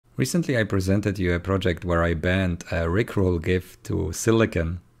Recently I presented you a project where I banned a Rickroll GIF to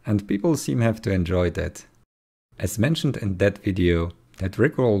silicon, and people seem to have enjoyed it. As mentioned in that video, that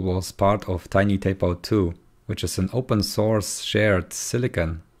Rickroll was part of Tiny Tapeout 2, which is an open source shared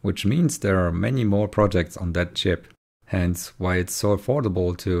silicon, which means there are many more projects on that chip, hence why it's so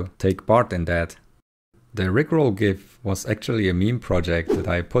affordable to take part in that. The Rickroll GIF was actually a meme project that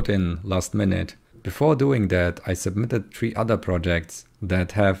I put in last minute. Before doing that, I submitted 3 other projects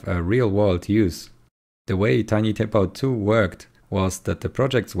that have a real-world use. The way Tiny Tapeout 2 worked was that the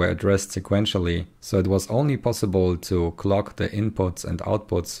projects were addressed sequentially, so it was only possible to clock the inputs and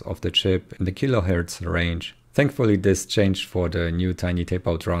outputs of the chip in the kilohertz range. Thankfully this changed for the new Tiny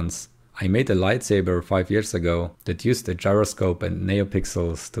Tapeout runs. I made a lightsaber 5 years ago that used a gyroscope and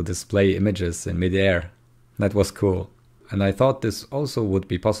neopixels to display images in midair. That was cool. And I thought this also would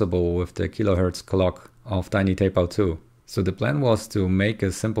be possible with the kilohertz clock of Tiny Tapeout 2. So the plan was to make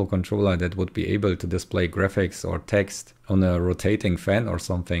a simple controller that would be able to display graphics or text on a rotating fan or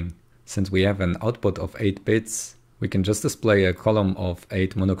something. Since we have an output of 8 bits, we can just display a column of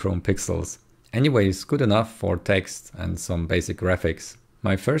 8 monochrome pixels. Anyways, good enough for text and some basic graphics.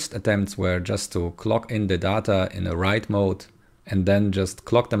 My first attempts were just to clock in the data in a write mode and then just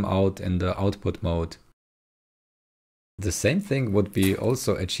clock them out in the output mode. The same thing would be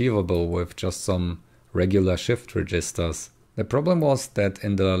also achievable with just some regular shift registers. The problem was that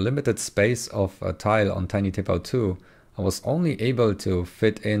in the limited space of a tile on Tiny Tapeout 2, I was only able to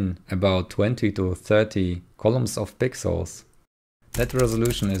fit in about 20 to 30 columns of pixels. That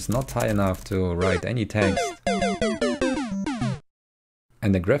resolution is not high enough to write any text.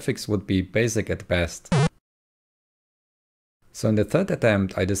 And the graphics would be basic at best. So in the third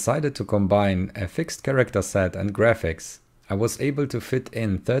attempt I decided to combine a fixed character set and graphics. I was able to fit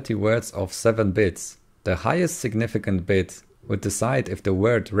in 30 words of 7 bits. The highest significant bit would decide if the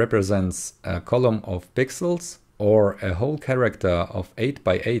word represents a column of pixels or a whole character of 8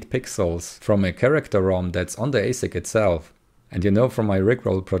 by 8 pixels from a character ROM that's on the ASIC itself. And you know from my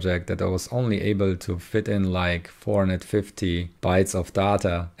Rickroll project that I was only able to fit in like 450 bytes of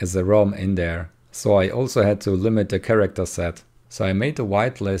data as a ROM in there. So I also had to limit the character set. So I made a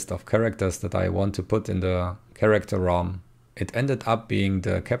whitelist of characters that I want to put in the character ROM. It ended up being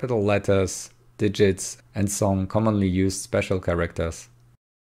the capital letters, digits, and some commonly used special characters.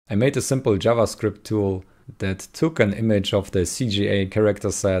 I made a simple JavaScript tool that took an image of the CGA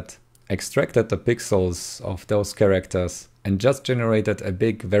character set, extracted the pixels of those characters, and just generated a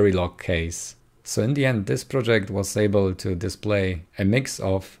big Verilog case. So in the end, this project was able to display a mix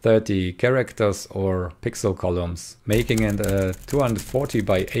of 30 characters or pixel columns, making it a 240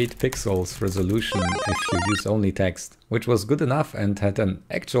 by 8 pixels resolution if you use only text, which was good enough and had an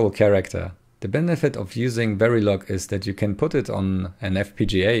actual character. The benefit of using Verilog is that you can put it on an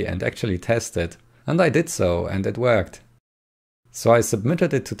FPGA and actually test it. And I did so, and it worked. So I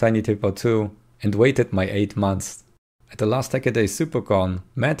submitted it to Tiny Tapeout 2 and waited my 8 months. At the last Hackaday SuperCon,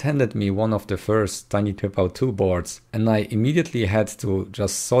 Matt handed me one of the first Tiny Tapeout 2 boards, and I immediately had to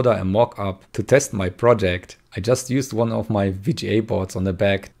just solder a mock-up to test my project. I just used one of my VGA boards on the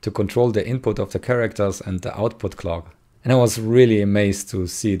back to control the input of the characters and the output clock. And I was really amazed to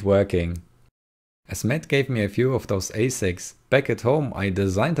see it working. As Matt gave me a few of those ASICs, back at home I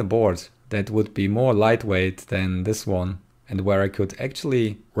designed a board that would be more lightweight than this one, and where I could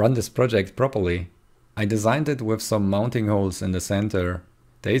actually run this project properly. I designed it with some mounting holes in the center,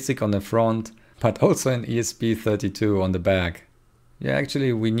 the ASIC on the front, but also an ESP32 on the back. Yeah,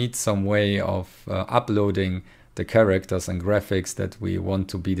 actually we need some way of uploading the characters and graphics that we want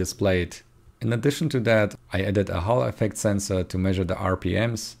to be displayed. In addition to that, I added a Hall effect sensor to measure the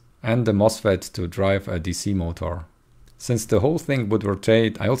RPMs and the MOSFET to drive a DC motor. Since the whole thing would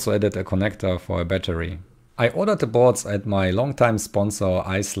rotate, I also added a connector for a battery. I ordered the boards at my longtime sponsor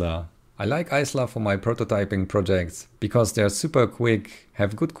Eisler. I like Eisler for my prototyping projects because they're super quick,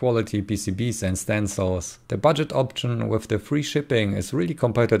 have good quality PCBs and stencils. The budget option with the free shipping is really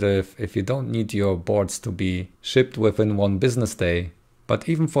competitive if you don't need your boards to be shipped within 1 business day. But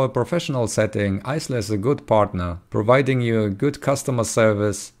even for a professional setting, Eisler is a good partner, providing you a good customer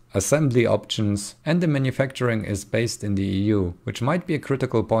service, assembly options, and the manufacturing is based in the EU, which might be a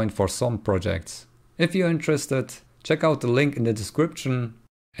critical point for some projects. If you're interested, check out the link in the description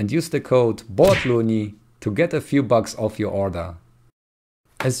and use the code BOARDLOONY to get a few bucks off your order.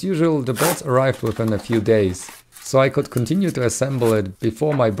 As usual, the boards arrived within a few days, so I could continue to assemble it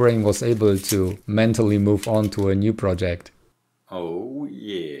before my brain was able to mentally move on to a new project. Oh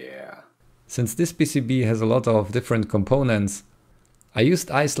yeah. Since this PCB has a lot of different components, I used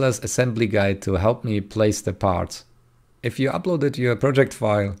Eisler's assembly guide to help me place the parts. If you uploaded your project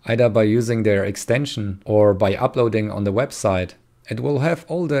file either by using their extension or by uploading on the website, it will have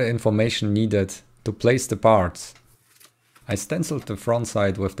all the information needed to place the parts. I stenciled the front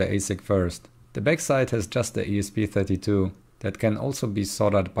side with the ASIC first. The back side has just the ESP32 that can also be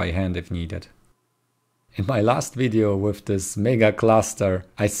soldered by hand if needed. In my last video with this mega cluster,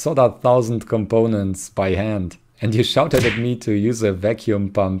 I soldered 1000 components by hand, and you shouted at me to use a vacuum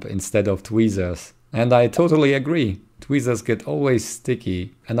pump instead of tweezers. And I totally agree. Tweezers get always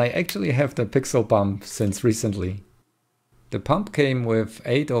sticky, and I actually have the pixel pump since recently. The pump came with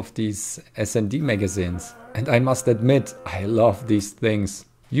 8 of these S&D magazines, and I must admit, I love these things.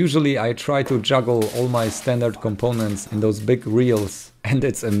 Usually I try to juggle all my standard components in those big reels, and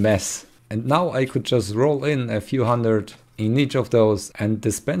it's a mess. And now I could just roll in a few hundred in each of those and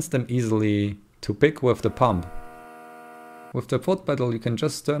dispense them easily to pick with the pump. With the foot pedal you can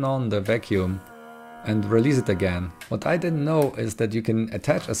just turn on the vacuum and release it again. What I didn't know is that you can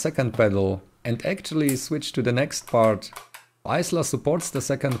attach a second pedal and actually switch to the next part. Isla supports the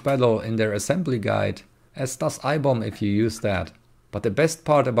second pedal in their assembly guide, as does iBomb if you use that. But the best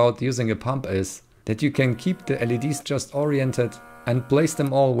part about using a pump is that you can keep the LEDs just oriented and place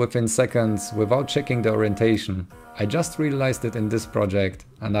them all within seconds without checking the orientation. I just realized it in this project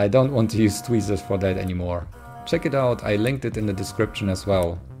and I don't want to use tweezers for that anymore. Check it out, I linked it in the description as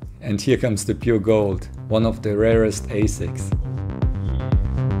well. And here comes the pure gold, one of the rarest ASICs.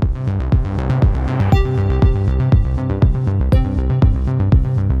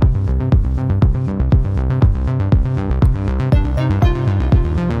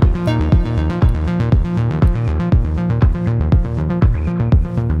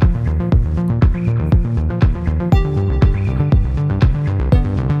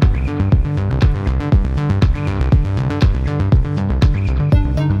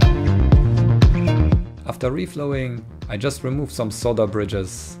 After reflowing, I just removed some solder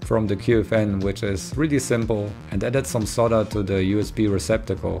bridges from the QFN, which is really simple, and added some solder to the USB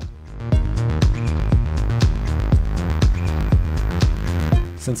receptacle.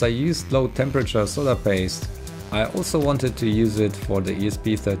 Since I used low temperature solder paste, I also wanted to use it for the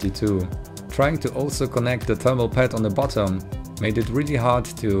ESP32. Trying to also connect the thermal pad on the bottom made it really hard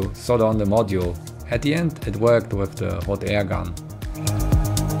to solder on the module. At the end it worked with the hot air gun.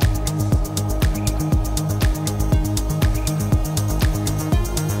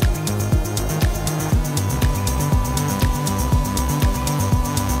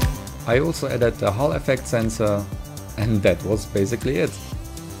 I also added the Hall effect sensor, and that was basically it.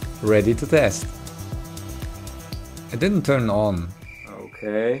 Ready to test. It didn't turn on.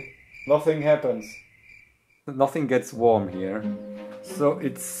 Okay. Nothing happens. Nothing gets warm here. So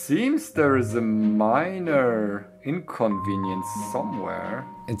it seems there is a minor inconvenience somewhere.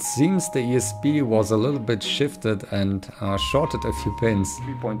 It seems the ESP was a little bit shifted and shorted a few pins.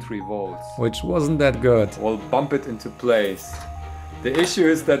 3.3 volts. Which wasn't that good. We'll bump it into place. The issue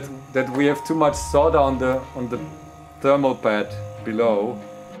is that we have too much solder on the thermal pad below.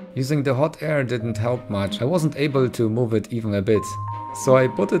 Using the hot air didn't help much. I wasn't able to move it even a bit. So I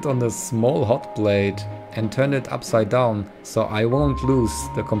put it on a small hot plate and turned it upside down so I won't lose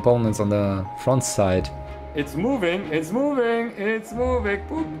the components on the front side. It's moving, it's moving, it's moving.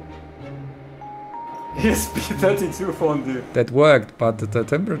 Boop. ESP32 fondue. That worked, but the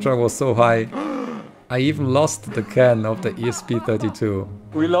temperature was so high. I even lost the can of the ESP32.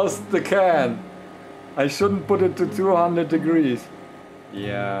 We lost the can! I shouldn't put it to 200 degrees.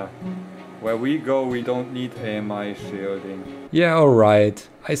 Yeah, where we go we don't need AMI shielding. Yeah, alright.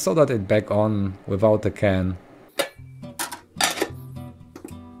 I soldered it back on without the can.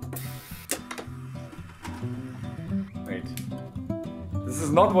 Wait. This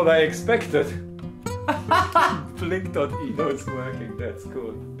is not what I expected. Blink.eno is working, that's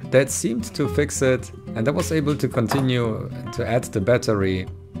cool. That seemed to fix it, and I was able to continue to add the battery.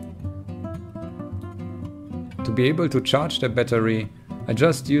 To be able to charge the battery, I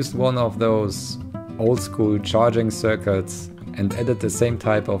just used one of those old school charging circuits and added the same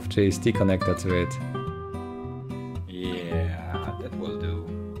type of JST connector to it. Yeah, that will do.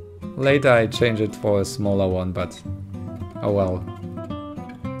 Later I changed it for a smaller one, but oh well.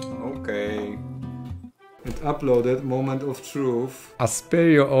 Okay. It uploaded, moment of truth. I'll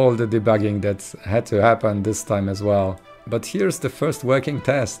spare you all the debugging that had to happen this time as well. But here's the first working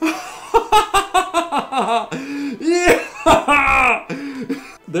test. Yeah!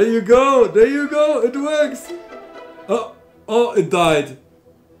 There you go, it works! Oh, it died.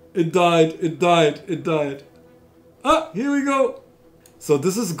 It died. Ah, here we go! So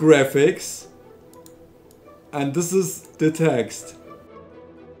this is graphics. And this is the text.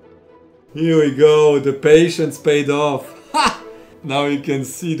 Here we go, the patience paid off. Ha! Now you can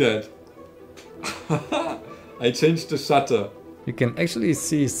see that. I changed the shutter. You can actually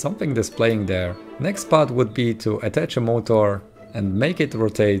see something displaying there. Next part would be to attach a motor and make it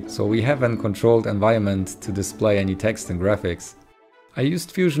rotate so we have a controlled environment to display any text and graphics. I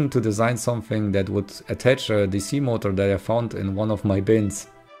used Fusion to design something that would attach a DC motor that I found in one of my bins,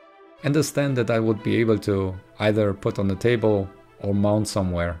 and a stand that I would be able to either put on the table or mount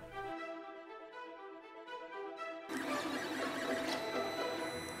somewhere.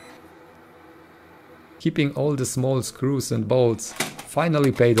 Keeping all the small screws and bolts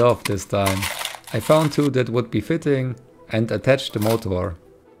finally paid off this time. I found two that would be fitting and attached the motor.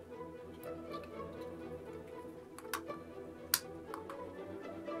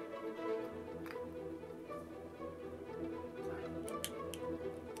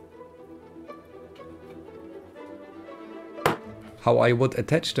 How I would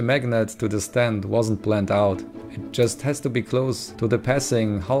attach the magnet to the stand wasn't planned out. It just has to be close to the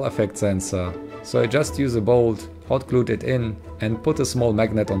passing Hall effect sensor. So I just use a bolt, hot glued it in and put a small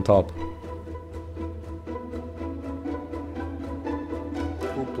magnet on top.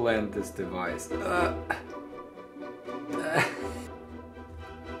 Who planned this device?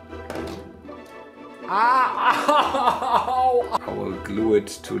 I will glue it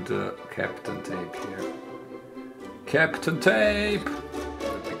to the Captain tape here. Captain tape!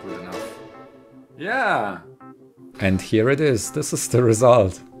 That'd be good enough. Yeah! And here it is, this is the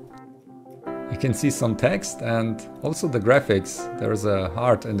result. You can see some text and also the graphics. There's a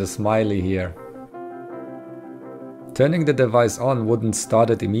heart and a smiley here. Turning the device on wouldn't start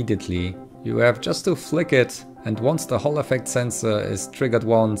it immediately. You have just to flick it, and once the Hall effect sensor is triggered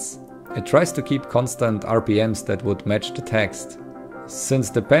once, it tries to keep constant RPMs that would match the text. Since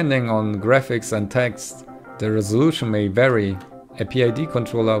depending on graphics and text, the resolution may vary, a PID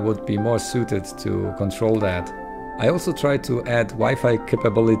controller would be more suited to control that. I also tried to add Wi-Fi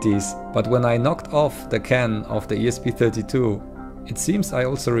capabilities, but when I knocked off the CAN of the ESP32, it seems I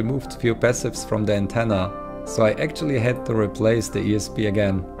also removed few passives from the antenna, so I actually had to replace the ESP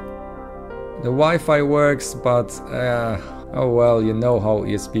again. The Wi-Fi works, but oh well, you know how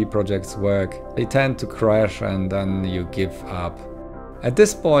ESP projects work. They tend to crash and then you give up. At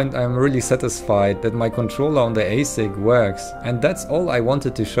this point I'm really satisfied that my controller on the ASIC works, and that's all I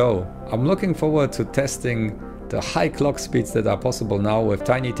wanted to show. I'm looking forward to testing the high clock speeds that are possible now with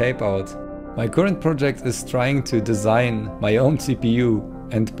Tiny Tapeout. My current project is trying to design my own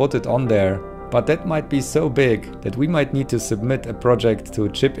CPU and put it on there, but that might be so big that we might need to submit a project to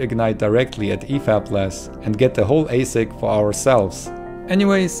ChipIgnite directly at eFabless and get the whole ASIC for ourselves.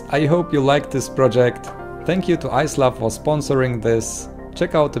 Anyways, I hope you liked this project. Thank you to iSlab for sponsoring this.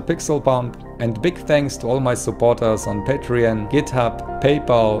 Check out the Pixel Pump, and big thanks to all my supporters on Patreon, GitHub,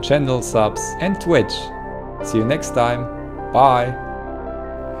 PayPal, channel subs and Twitch. See you next time. Bye.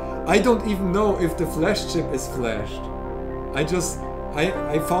 I don't even know if the flash chip is flashed.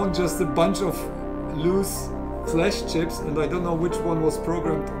 I found just a bunch of loose flash chips and I don't know which one was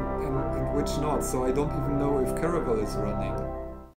programmed and which not, so I don't even know if Caravel is running.